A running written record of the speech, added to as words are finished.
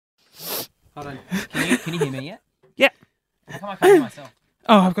Hold on. Can you hear me yet? Yeah. How come I can't hear myself?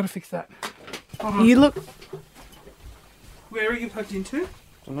 Oh, I've got to fix that. You look. Where are you plugged into? I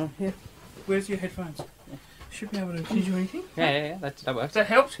don't know. Yeah. Where's your headphones? Should be able to. Did you do anything? Yeah. That works. That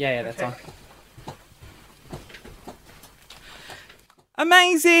helps? Yeah, that's Okay. on.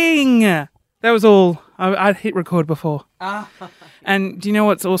 Amazing! That was all. I'd hit record before. And do you know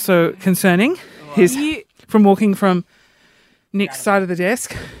what's also concerning? Is from walking from Nick's side of the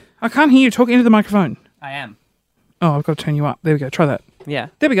desk. I can't hear you talking into the microphone. I am. Oh, I've got to turn you up. There we go. Try that. Yeah.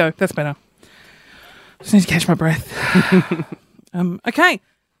 There we go. That's better. Just need to catch my breath. Okay.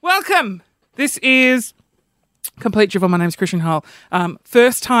 Welcome. This is Complete Drivel. My name's Christian Hull.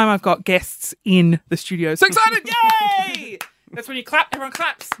 First time I've got guests in the studio. So excited. Yay! That's when you clap. Everyone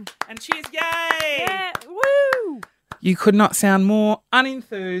claps. And cheers. Yay! Yeah, woo! You could not sound more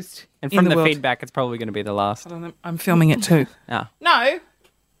unenthused. And in from the the world. feedback, it's probably going to be the last. Hold on, I'm filming it too. Ah. No.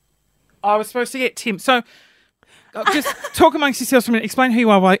 I was supposed to get Tim. So just talk amongst yourselves for a minute. Explain who you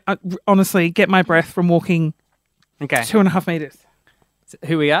are. While I honestly get my breath from walking Okay. 2.5 meters.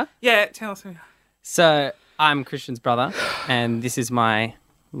 Who we are? Yeah, tell us who you are. So, I'm Christian's brother, and this is my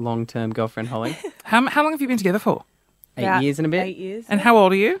long-term girlfriend, Holly. How long have you been together for? 8 years and a bit. 8 years. And how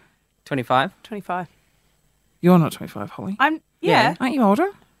old are you? 25. 25. You're not 25, Holly. I'm, Yeah. Aren't you older?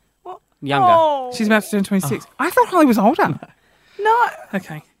 Younger. Oh, She's about to turn 26. I thought Holly was older. no.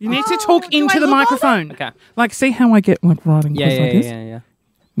 Okay. You need to talk do into I the look microphone. Okay. Like, see how I get like writing Yeah, quiz like this? yeah.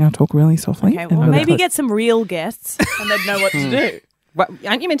 Now talk really softly. Okay, and well, really maybe close. get some real guests and they'd know what to do. What,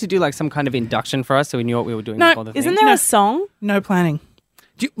 aren't you meant to do like some kind of induction for us so we knew what we were doing No, before the thing? Isn't there No. a song? No planning.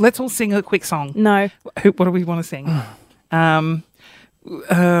 Let's all sing a quick song. No. What do we want to sing?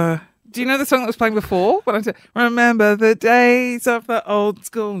 Do you know the song that was playing before? What I said, remember the days of the old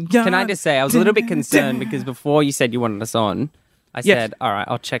school. Can I just say, I was a little bit concerned because before you said you wanted us on, I Yes. said, all right,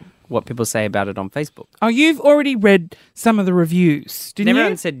 I'll check what people say about it on Facebook. Oh, you've already read some of the reviews, didn't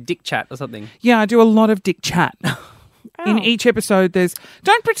Everyone you? said dick chat or something. Yeah, I do a lot of dick chat. In Oh. each episode,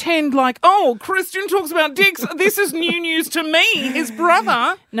 don't pretend like, oh, Christian talks about dicks. This is new news to me, his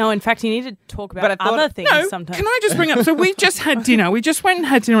brother. No, in fact, you need to talk about But I thought- other things No, sometimes. can I just bring up? So we just had dinner. We just went and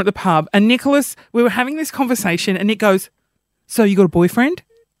had dinner at the pub, and Nicholas, we were having this conversation, and Nick goes, "So you got a boyfriend?"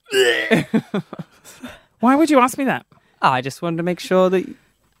 Why would you ask me that? I just wanted to make sure that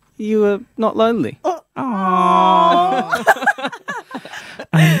you were not lonely.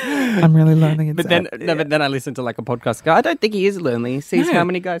 I'm really lonely and But sad. then I listened to like a podcast. I don't think he is lonely. He sees No. how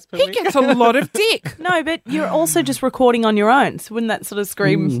many guys per He week. gets a lot of dick. No, but you're also just recording on your own. So wouldn't that sort of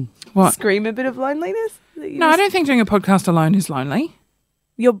scream What? a bit of loneliness? That you No, I just- don't think doing a podcast alone is lonely.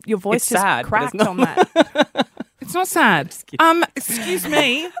 Your voice It's just sad, but it's cracked not. on that. It's not sad. Excuse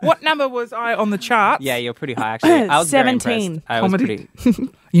me. What number was I on the charts? Yeah, you're pretty high actually. I was 17. Very impressed. I was Comedy. pretty.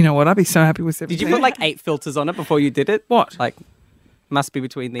 You know what? I'd be so happy with 17. Did you put like 8 filters on it before you did it? What? Like, must be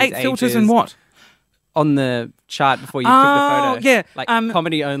between these 8 filters ages. and what? On the chart before you took the Oh, photo. yeah. Like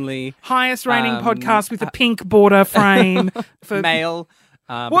comedy only, Highest rating Um, podcast with a pink border frame. For male,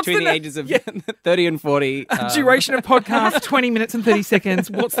 What's between the the na- ages of Yeah. 30 and 40. Duration of podcast, 20 minutes and 30 seconds.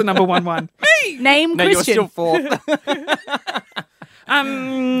 What's the number one? Me! Name No, you're Christian. still fourth.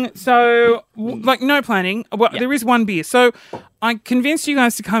 Like, no planning. Well, there is one beer. So I convinced you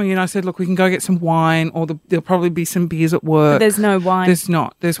guys to come in. I said, look, we can go get some wine, or there'll probably be some beers at work. There's no wine. There's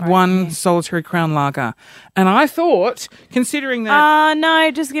not. There's one solitary Crown Lager. And I thought, considering that... No,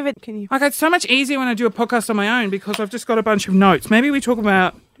 just give it. Can you Like, it's so much easier when I do a podcast on my own because I've just got a bunch of notes. Maybe we talk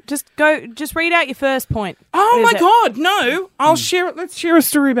about... just read out your first point? Oh, What my is it? God, no. I'll share it. Let's share a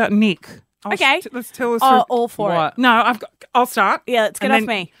story about Nick. Okay. Let's tell a story. Oh, all for What? it. No, I'll start. Yeah, let's get off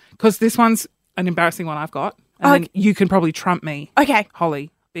me. Because this one's an embarrassing one I've got. And then you can probably trump me, Okay. Holly,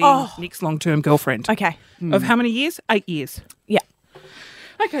 being Nick's long-term girlfriend. Okay. Of how many years? 8 years. Yeah.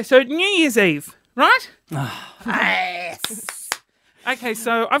 Okay, so New Year's Eve, right? Okay,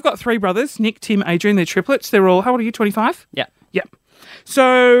 so I've got 3 brothers, Nick, Tim, Adrian. They're triplets. They're all, how old are you, 25? Yeah. Yep.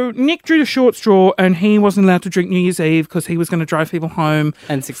 So Nick drew the short straw and he wasn't allowed to drink New Year's Eve because he was going to drive people home.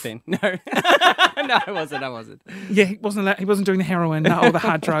 And 16. No. No, I wasn't. Yeah, he wasn't doing the heroin or the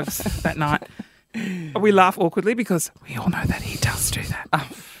hard drugs that night. We laugh awkwardly because we all know that he does do that.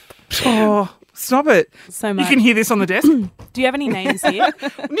 Oh, stop it. So You much. can hear this on the desk. Do you have any names here?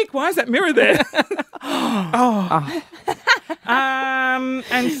 Nick, why is that mirror there?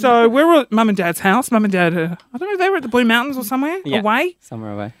 And so we were at Mum and Dad's house. Mum and Dad, I don't know, they were at the Blue Mountains or somewhere away.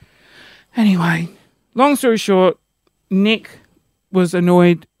 Somewhere away. Anyway, long story short, Nick was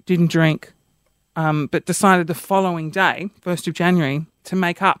annoyed, didn't drink, but decided the following day, 1st of January, to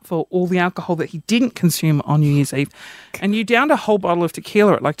make up for all the alcohol that he didn't consume on New Year's Eve. And you downed a whole bottle of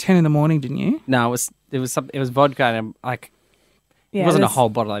tequila at like 10 in the morning, didn't you? No, it was vodka and like Yeah, it wasn't a there's whole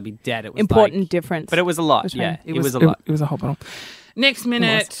bottle. I'd be dead. It was important like, difference. but it was a lot. between- Yeah, it was a lot. It was a whole bottle. Next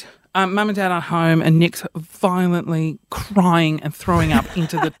minute, Mum and Dad are home, and Nick's violently crying and throwing up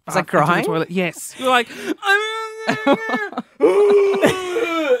into the, Was I into crying? the toilet. Yes. You're like,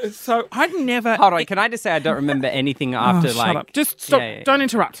 so I'd never. Hold on, can I just say I don't remember anything after Shut like. up. Just stop. Yeah. Don't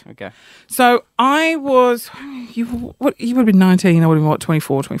interrupt. Okay. So I was, you would have been 19, I would have been, what,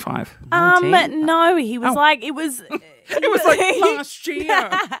 24, 25? 19? No, he was Oh. like, it was. It was like last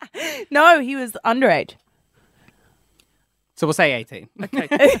year. No, he was underage. So we'll say 18. Okay.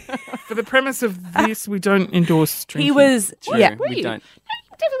 For the premise of this, we don't endorse drinking. He was, True, yeah. we don't.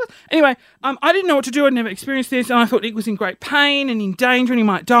 Anyway, I didn't know what to do. I'd never experienced this, and I thought Nick was in great pain and in danger, and he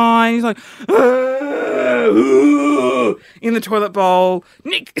might die. And he's like, in the toilet bowl.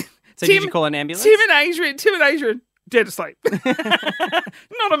 Nick, So did you call an ambulance? Tim and Adrian, dead asleep.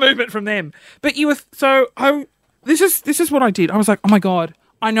 Not a movement from them. But you were this is what I did. I was like, oh my God,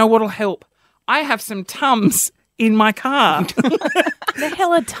 I know what'll help. I have some Tums in my car. The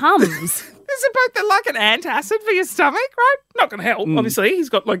hell are Tums? It's about they're like an antacid for your stomach, right? Not going to help, obviously. He's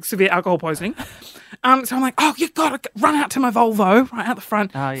got like severe alcohol poisoning. So I'm like, oh, you got to run out to my Volvo, right out the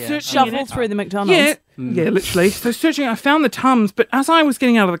front. Oh, yeah. Searching in Shuffle it. through the McDonald's. Yeah, yeah, literally. So searching, I found the Tums, but as I was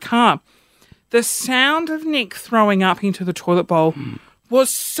getting out of the car, the sound of Nick throwing up into the toilet bowl was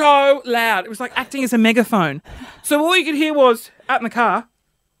so loud. It was like acting as a megaphone. So all you could hear was, out in the car,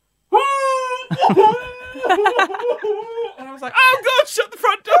 and I was like, oh God, shut the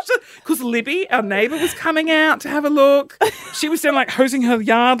front door. Because Libby, our neighbour, was coming out to have a look. She was down like hosing her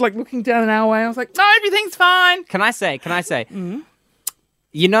yard, like looking down an alleyway. I was like, no, everything's fine. Can I say?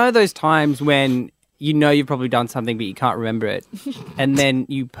 You know those times when you know you've probably done something but you can't remember it, and then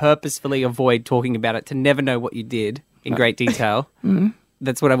you purposefully avoid talking about it to never know what you did in great detail?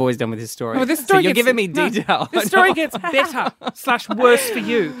 That's what I've always done with this story. Oh, this So story you're gets- giving me no, detail. The story gets better / worse for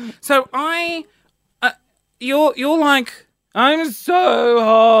you. So you're like, I'm so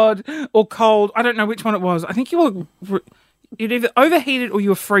hard or cold. I don't know which one it was. I think you'd either overheated or you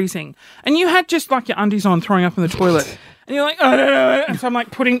were freezing. And you had just like your undies on throwing up in the toilet. And you're like, oh, no. And so I'm like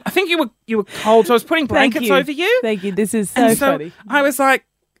I think you were cold. So I was putting blankets over you. Thank you. This is so And so funny. I was like,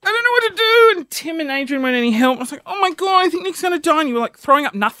 I don't know what to do. And Tim and Adrian weren't any help. I was like, oh my God, I think Nick's going to die. And you were like throwing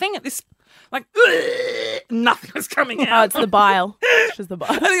up nothing at this, like, nothing was coming Oh, out. it's the bile. It's just the bile.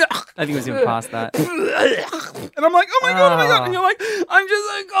 And you're- I think it was even past that. and I'm like, oh my God. And you're like, I'm just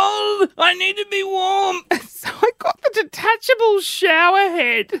so cold. I need to be warm. So I got the detachable shower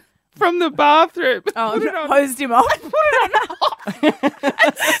head from the bathroom. Oh, Put it on. hosed him off.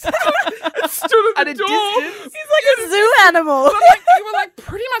 Stood at At the a door. distance. He's like a zoo animal. I'm like, you were like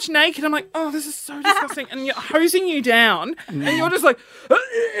pretty much naked. I'm like, oh, this is so disgusting. And you're hosing you down, and you're just like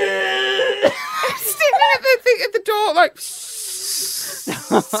standing at the door, like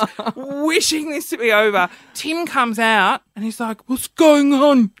wishing this to be over. Tim comes out, and he's like, "What's going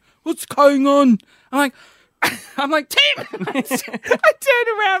on? What's going on?" I'm like, Tim! I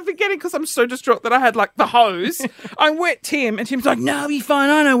turned around forgetting because I'm so distraught that I had like the hose. I wet Tim and Tim's like, no, be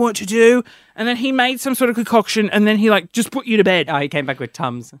fine. I know what to do. And then he made some sort of concoction and then he like just put you to bed. Oh, he came back with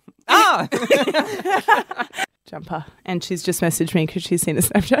Tums. Ah! Jumper. And she's just messaged me because she's seen a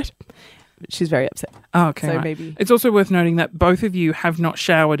Snapchat. She's very upset. Oh, okay. So right. maybe- It's also worth noting that both of you have not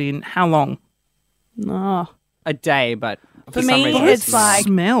showered in how long? No. A day, but For some me, reason it's like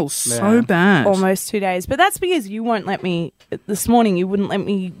smells so Yeah. bad. almost 2 days. But that's because you won't let me, this morning, you wouldn't let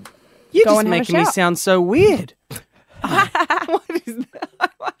me You're go just and have a making me shower. sound so weird. What is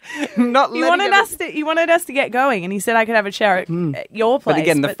that? Not You letting wanted us to get going, and he said I could have a shower at your place.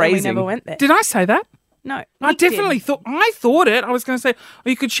 again, the then we phrasing. never went there. Did I say that? No, I Nick did. definitely thought. I thought it. I was going to say, oh,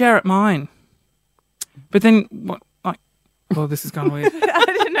 you could share at mine. But then what? Like, oh, this is going weird. I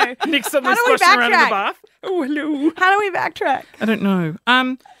don't know. Nick suddenly How do we splashing around in the backtrack? bath. Oh, hello. How do we backtrack? I don't know.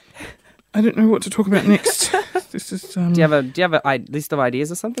 I don't know what to talk about next. This is. Do you have a list of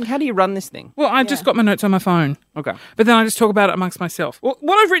ideas or something? How do you run this thing? Well, I just got my notes on my phone, Okay. but then I just talk about it amongst myself. Well,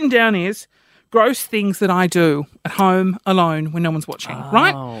 what I've written down is gross things that I do at home alone when no one's watching.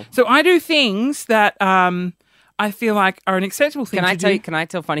 Right. So I do things that I feel like are an acceptable thing to do. Can I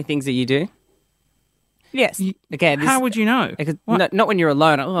tell funny things that you do? Yes. Okay. How would you know? Because What? not when you're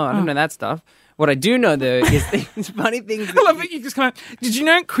alone. Oh, I don't know that stuff. What I do know though is these funny things. I love that you just come out. Did you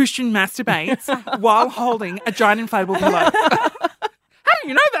know Christian masturbates while holding a giant inflatable pillow? How do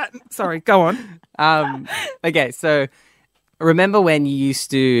you know that? Sorry, go on. Okay, so remember when you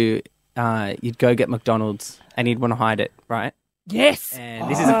used to you'd go get McDonald's and you'd want to hide it, right? Yes. And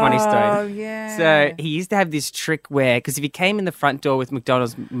this is a funny story. Oh, yeah. So he used to have this trick where, because if he came in the front door with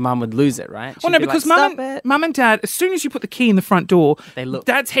McDonald's, Mum would lose it, right? Well, She'd no, be because like, "Stop it." mum and dad, as soon as you put the key in the front door, They look.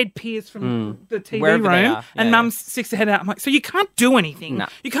 Dad's head peers from the TV Wherever they room, are. and Yeah, Mum's sticks her head out. I'm like, so you can't do anything. No.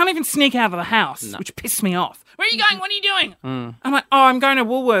 You can't even sneak out of the house, which pissed me off. Where are you going? What are you doing? I'm like, oh, I'm going to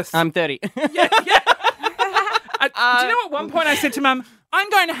Woolworths. I'm 30. Do you know at one point I said to Mum, I'm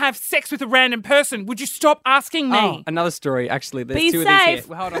going to have sex with a random person. Would you stop asking me? Oh, another story, actually. There's Be two of these here. safe.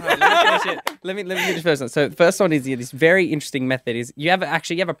 Well, hold on. Let me finish it. Let me finish first one. So the first one is this very interesting method is you have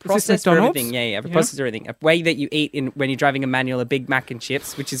a process for McDonald's? everything. Yeah, you have a process for everything. A way that you eat when you're driving a manual, a Big Mac and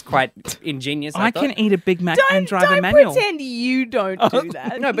chips, which is quite ingenious. I thought. can eat a Big Mac and drive don't a manual. pretend you don't do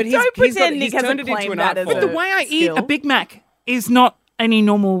that. No, but don't he's pretend he's Nick turned hasn't it into claimed an that art as form. But the way I eat skill. a Big Mac is not any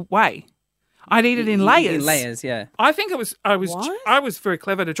normal way. I'd eat it in layers. In layers, yeah. I think I was very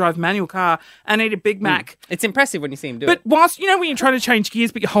clever to drive a manual car and eat a Big Mac. It's impressive when you see him do But it. whilst, when you try to change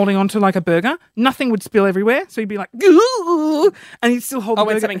gears but you're holding on to like a burger, nothing would spill everywhere. So you'd be like, "Goo," and you'd still hold the Oh,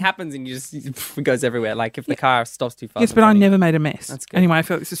 when burger. something happens and it goes everywhere. Like if the car stops too fast. Yes, but I never made a mess. That's good. Anyway, I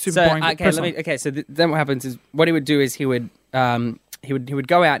feel like this is super So boring. but press on. So then what happens is what he would do is he would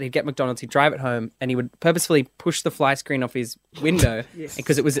go out, he'd get McDonald's, he'd drive it home, and he would purposefully push the fly screen off his window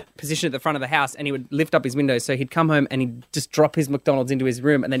because it was positioned at the front of the house, and he would lift up his window. So he'd come home and he'd just drop his McDonald's into his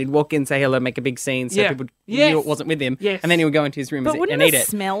room, and then he'd walk in, say hello, make a big scene, so Yeah. people Yes. knew it wasn't with him. Yes. And then he would go into his room But and wouldn't eat the it.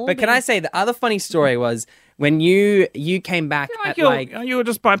 smell But can be- I say the other funny story was when you came back I at feel like you were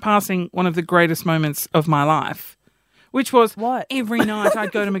just bypassing one of the greatest moments of my life, which was What? every night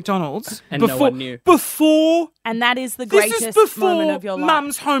I'd go to McDonald's And no one knew. Before And that is the this greatest is before moment of your life.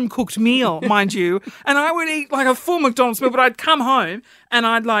 Mum's home cooked meal, mind you, and I would eat like a full McDonald's meal, but I'd come home and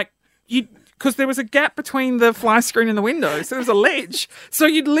I'd because there was a gap between the fly screen and the window, so there was a ledge. So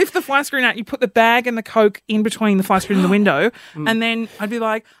you'd lift the fly screen out, you put the bag and the Coke in between the fly screen and the window, and then I'd be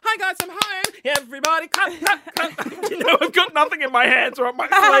like, "Hi guys, I'm home. Everybody, clap, clap, clap." I've got nothing in my hands or on my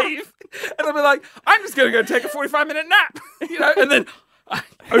sleeve, and I'd be like, "I'm just going to go take a 45-minute nap," and then I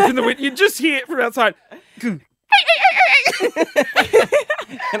open the window. You just hear it from outside.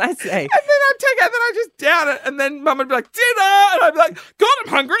 Can I say? And then I'd take it, and then I'd just down it, and then Mum would be like, "Dinner!" And I'd be like, "God, I'm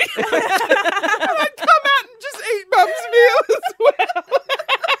hungry." And I'd come out and just eat Mum's meal as well.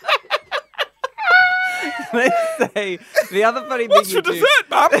 Let's say the other funny thing What's you for do. dessert,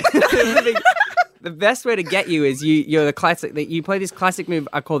 Mum? The best way to get you is you're the classic. You play this classic move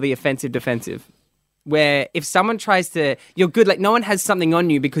I call the offensive defensive, where if someone tries to, you're good. Like no one has something on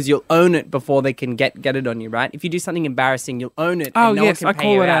you because you'll own it before they can get it on you, right? If you do something embarrassing, you'll own it. Oh, and no yes, one can I pay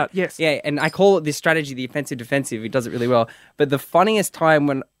call you it out, yes. yeah, and I call it this strategy, the offensive defensive. He does it really well. But the funniest time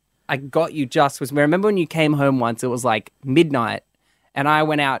when I got you just was remember when you came home once. It was like midnight. And I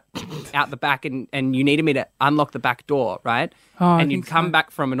went out the back and you needed me to unlock the back door, right? Oh, I and you'd think come so.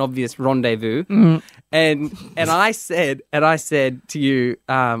 back from an obvious rendezvous. And I said to you,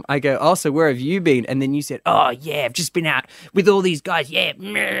 I go, "Oh, so where have you been?" And then you said, "Oh yeah, I've just been out with all these guys. Yeah,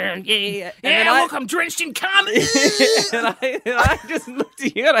 yeah." And then Look, I'm drenched in cum. and I just looked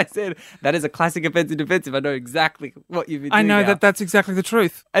at you and I said, "That is a classic offensive defensive. I know exactly what you've been doing I know now." that's exactly the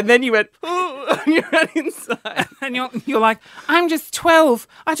truth. And then you went, "Oh," you ran inside. And you're like, "I'm just 12.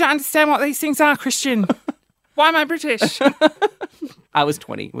 I don't understand what these things are, Christian. Why am I British?" I was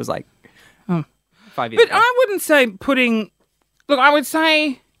 20. It was like 5 years But ago. I wouldn't say putting. Look, I would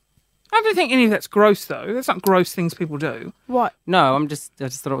say. I don't think any of that's gross, though. That's not gross things people do. What? No, I just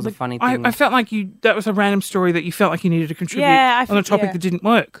thought it was a funny thing. I felt like that was a random story that you felt like you needed to contribute Yeah, I on a think- topic yeah. that didn't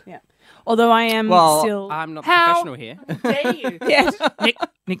work. Yeah. Although I am well, still. I'm not How- professional here. Dare you? yeah.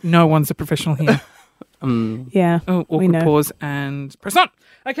 Nick, no one's a professional here. Yeah. Oh, we awkward know. pause and press on.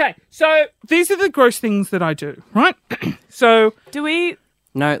 Okay, so these are the gross things that I do, right? So, Do we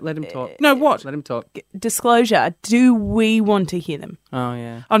No, let him talk. no, what? Let him talk. disclosure? Do we want to hear them? Oh,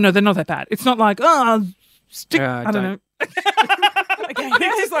 yeah. Oh, no, they're not that bad. It's not like, stick. I don't know. Okay.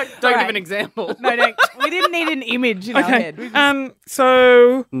 It's just like, Don't Right. give an example. No, no, we didn't need an image in our okay. head. We just-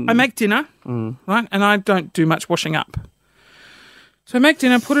 So I make dinner, right? And I don't do much washing up. So I make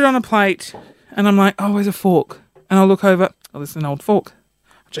dinner, put it on a plate, and I'm like, "Oh, where's a fork?" And I'll look over. Oh, this is an old fork.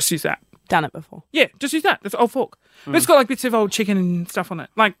 I'll just use that. done it before. Yeah, just use that. That's an old fork. But it's got like bits of old chicken and stuff on it.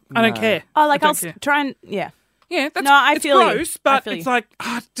 Like, I don't No. care. Oh, like I I'll don't care. try and yeah. Yeah, that's No, I it's feel you. gross, I but feel it's you. like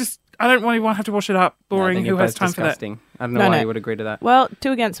I don't really want to have to wash it up. Boring. I think Who you're has both time for that? disgusting. I don't know No, why no. you would agree to that. Well,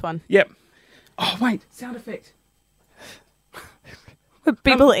 2 against 1. Yep. Oh wait, sound effect.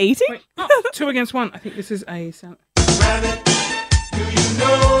 People eating? Wait, oh, 2 against 1. I think this is a sound.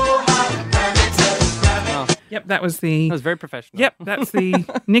 Yep, that was the. That was very professional. Yep, that's the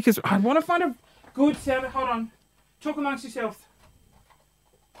Nick is. I want to find a good sound. Hold on. Talk amongst yourselves.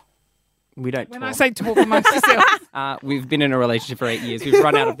 We don't When talk. I say talk amongst yourselves, We've been in a relationship for 8 years. We've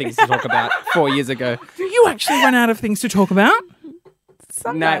run out of things to talk about 4 years ago. do you actually run out of things to talk about?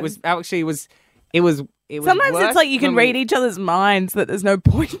 No, it was actually it was Sometimes worse it's like you can when read each other's minds that there's no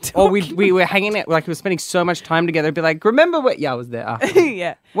point. Or we were hanging out, like we were spending so much time together. It'd be like, remember what? Yeah, I was there.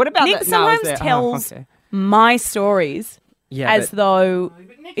 yeah. What about Nick that? No, I was sometimes there. tells okay. my stories Yeah, as but though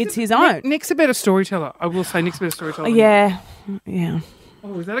it's his own. Nick's a better storyteller. I will say Nick's a better storyteller. than Yeah. Yeah. you.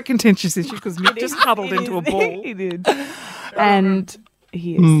 Oh, is that a contentious issue? Because Nick just huddled into a ball. He did. And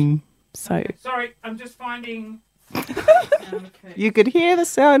he is. So Sorry, I'm just finding. you could hear the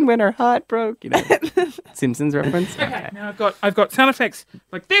sound when her heart broke. You know, Simpsons reference. Okay, now I've got sound effects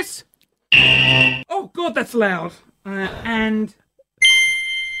like this. Oh God, that's loud. And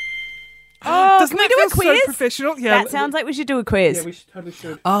Oh, doesn't can we that do a feel quiz? so professional? Yeah, That sounds like we should do a quiz. Yeah, we totally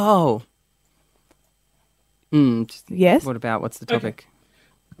should. Oh. Yes. What about? What's the topic?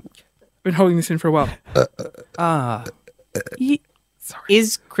 Been holding this in for a while. You,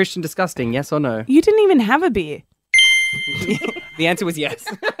 Is Christian disgusting? Yes or no? you didn't even have a beer. The answer was yes.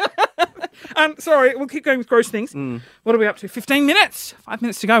 Sorry, we'll keep going with gross things. What are we up to? 15 minutes. 5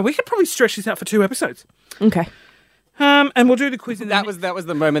 minutes to go. We could probably stretch this out for 2 episodes. Okay. And we'll do the quiz in the that was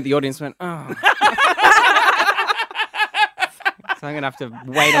the moment the audience went, oh. So I'm gonna have to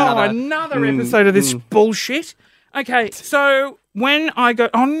wait another episode of this bullshit. Okay, so when I go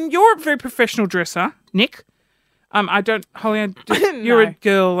on, you're a very professional dresser, Nick. I don't, Holly. You're a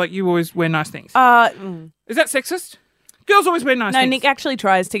girl, like you always wear nice things. Is that sexist? Girls always wear nice No, things. Nick actually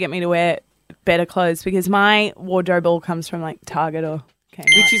tries to get me to wear better clothes because my wardrobe all comes from like Target or Kmart.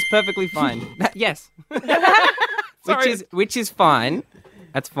 which is perfectly fine. Yes. Sorry. which is fine.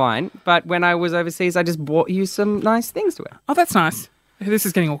 That's fine. But when I was overseas, I just bought you some nice things to wear. Oh, that's nice. This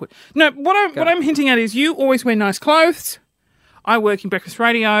is getting awkward. No, what I'm hinting at is you always wear nice clothes. I work in breakfast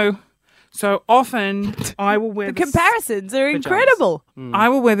radio, so often I will wear The comparisons are incredible. I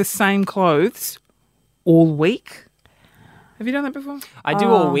will wear the same clothes all week. Have you done that before? I do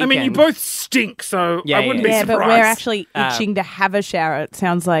all I weekend. mean, you both stink, so Yeah, I wouldn't yeah. be Yeah, surprised. but we're actually itching to have a shower. It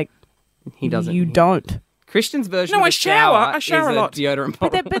sounds like He doesn't. you don't. Christian's version No, of I a shower. I is shower a lot. deodorant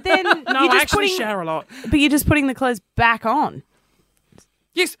But bottle. then No, you're I just actually putting, shower a lot. but you're just putting the clothes back on.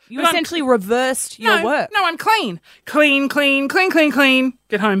 Yes, You but I'm- essentially reversed your work. No, I'm clean. Clean.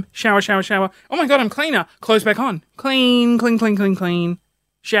 Get home. Shower. Oh my God, I'm cleaner. Clothes back on. Clean.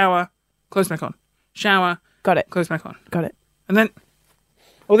 Shower. Clothes back on. Shower. Got it. Clothes back on. Got it. And then,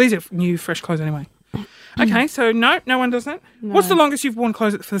 these are new, fresh clothes anyway. Okay, so no one does that. What's the longest you've worn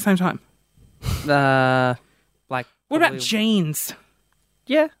clothes for the same time? Like, What about probably- jeans?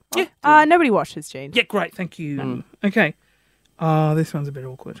 Yeah. Nobody washes jeans. Yeah, great, thank you. Okay. This one's a bit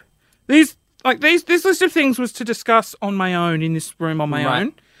awkward. This list of things was to discuss on my own in this room on my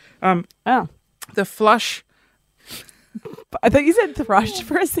Right. own. Oh. The flush, I thought you said thrush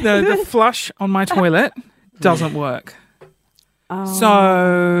for a second. the flush on my toilet doesn't work. Oh.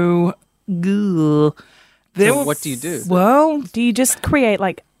 So, So what do you do? Well, Do you just create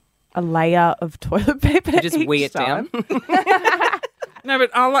like a layer of toilet paper? Just each wee it time? down. no,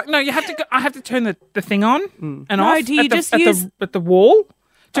 but you have to. I have to turn the thing on and No, off. do you at the, just at use- the wall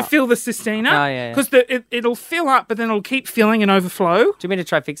to fill the cistern up? Oh, yeah. Because it'll fill up, but then it'll keep filling and overflow. Do you mean to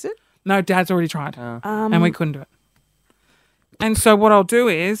try fix it? No, Dad's already tried, and we couldn't do it. And so what I'll do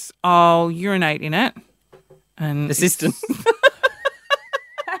is I'll urinate in it, and The system.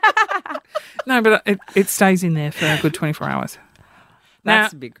 no, but it stays in there for a good 24 hours.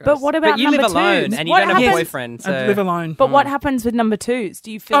 That's Now- a bit gross. But what about you live number alone twos? and you What don't have a happens- boyfriend. So I live alone. But what happens with number twos?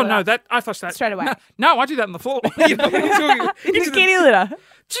 Do you fill Oh it no, up that I flush that straight away? No, I do that on the floor. You know, in the into the- kitty litter?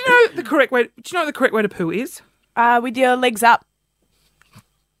 Do you know the correct way? Do you know what the correct way to poo is? With your legs up.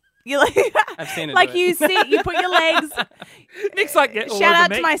 You like, I've seen it. like do it. you sit, you put your legs. Nick's like, yeah, all Shout over out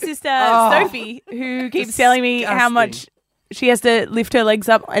me. to my sister Oh. Sophie, who keeps telling me how much she has to lift her legs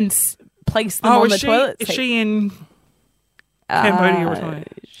up and place them on the toilet Is seat. she in Cambodia or something?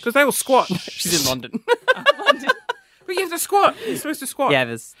 Because they will squat. She's in London. But you have to squat. You're supposed to squat.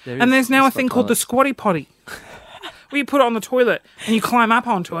 Yeah, And there's now a thing called the the squatty potty, where you put it on the toilet and you climb up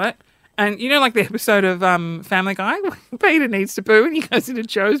onto it. And you know, like the episode of Family Guy, where Peter needs to poo and he goes into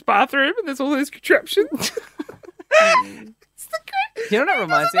Joe's bathroom and there's all those contraptions. You know what it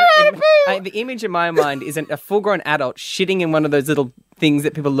reminds me of? The image in my mind is a full-grown adult shitting in one of those little things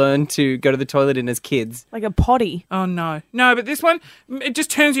that people learn to go to the toilet in as kids. Like a potty. Oh no, but this one it just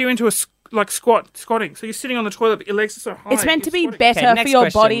turns you into a squatting. So you're sitting on the toilet, but your legs are so high. It's meant to be you're squatting. better Okay, for next your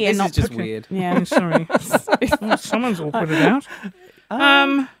question. body This and is not just put- weird. Yeah. Sorry, someone's all put it out.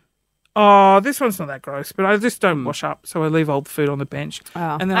 Oh, this one's not that gross, but I just don't wash up, so I leave old food on the bench. Oh,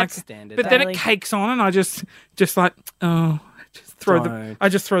 and then that's standard. But then Daily. it cakes on, and I just like, just throw Don't. I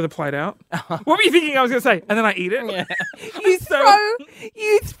just throw the plate out. What were you thinking I was going to say? And then I eat it. Yeah.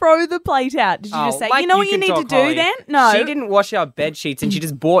 You throw the plate out. Did you just say, like you know what you can need to talk, do Holly. then? No. She didn't wash our bed sheets and she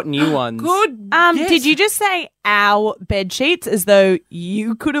just bought new ones. Good. Yes. Did you just say our bed sheets as though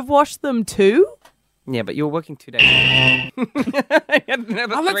you could have washed them too? Yeah, but you were working 2 days.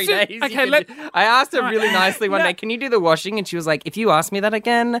 Another let's 3 do- days. okay, I asked her All right. really nicely one No. day, can you do the washing? And she was like, if you ask me that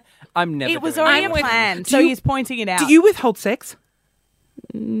again, I'm never It was doing already it. a plan, Do so you- he's pointing it out. Do you withhold sex?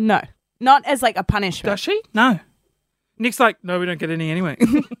 No. Not as like a punishment. Does she? No. Nick's like, no, we don't get any anyway.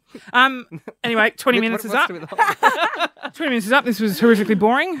 Anyway, 20 minutes is What's up. to withhold? 20 minutes is up. This was horrifically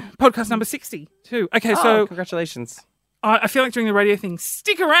boring. Podcast number 62. Okay, Oh, so congratulations. I feel like doing the radio thing.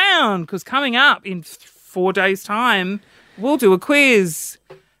 Stick around, because coming up in 4 days' time, we'll do a quiz.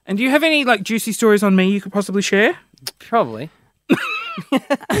 And do you have any like juicy stories on me you could possibly share? Probably. Let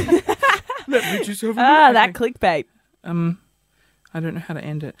me just have a That clickbait. I don't know how to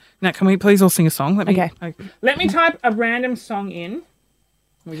end it. Now, can we please all sing a song? Let me, Okay. Let me type a random song in.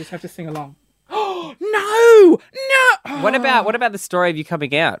 We just have to sing along. Oh no! No! What about the story of you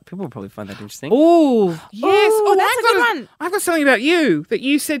coming out? People will probably find that interesting. Oh yes! Ooh, that's I've a got good one. I've got something about you that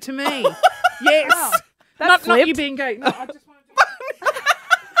you said to me. Yes. Not you flipped. being gay. No, I just wanted to...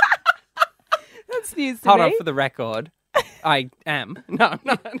 That's news to Hold me. on, for the record. I am. No,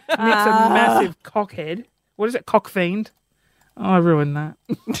 no. Nick's a massive cockhead. What is it? Cock fiend. Oh, I ruined that.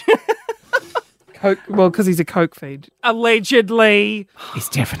 Coke. Well, because he's a coke fiend. Allegedly. He's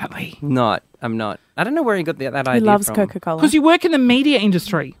definitely. Not. I'm not. I don't know where he got that idea He loves from. Coca-Cola. Because you work in the media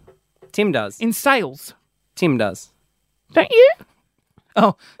industry, Tim does. in sales, Tim does. don't you?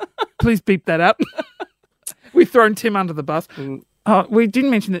 Oh, please beep that up. We've thrown Tim under the bus. Oh, we didn't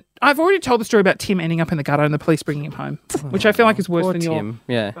mention that. I've already told the story about Tim ending up in the gutter and the police bringing him home, which I feel like is worse Poor than your Tim.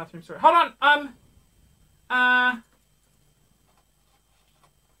 Yeah. bathroom story. Hold on.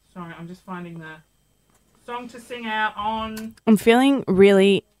 Sorry, I'm just finding the song to sing out on. I'm feeling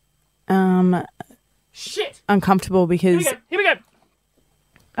really Shit. uncomfortable because Here we go.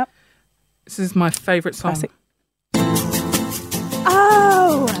 Oh. This is my favourite song. Classic.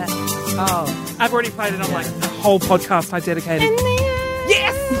 Oh, I've already played it on like the whole podcast I dedicated.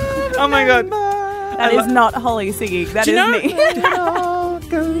 Yes! Oh my god. that is not Holly singing. That Do is you know-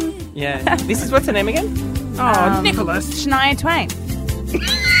 me. Yeah. This is what's her name again? Oh, Nicholas. Shania Twain.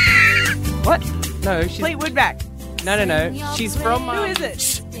 What? No, she's Fleetwood Mac. no. She's from. Who is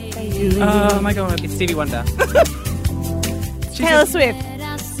it? Oh my god. It's Stevie Wonder. Taylor Swift.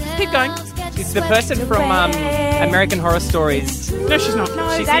 Keep going. She's the person from American Horror Stories. No, she's not.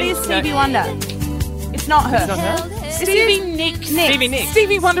 No, She's that in- is Stevie Wonder. It's not her. It's not her? Stevie Nicks. Stevie Nicks.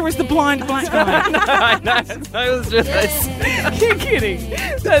 Stevie Wonder is the blind black guy. No, I know. So it was just this. You're kidding.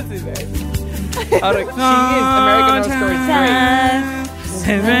 That's it. Oh, look, she is American Horror Story 3.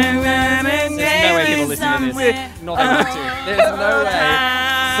 There's no way people listen to this. Not they want to. There's no way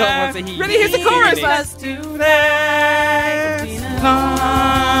someone wants to hear you. Ready? Here's the chorus. singing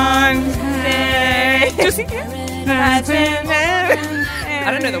it. Just I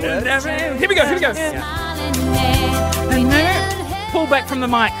don't know the words. Here we go. Pull back from the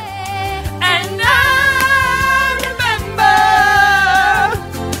mic. And I remember.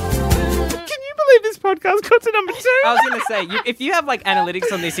 Can you believe this podcast got to number 2? I was going to say, if you have like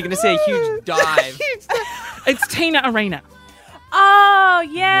analytics on this, you're going to see a huge dive. It's Tina Arena. Oh,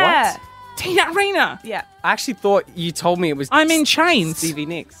 yeah. What? Tina Arena. Yeah. I actually thought you told me it was I'm in chains. Stevie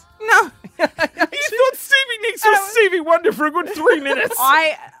Nicks. No. You thought Stevie Nicks was Stevie Wonder for a good 3 minutes.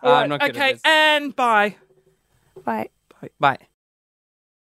 I'm not good at Okay, this. and bye. Bye. Bye.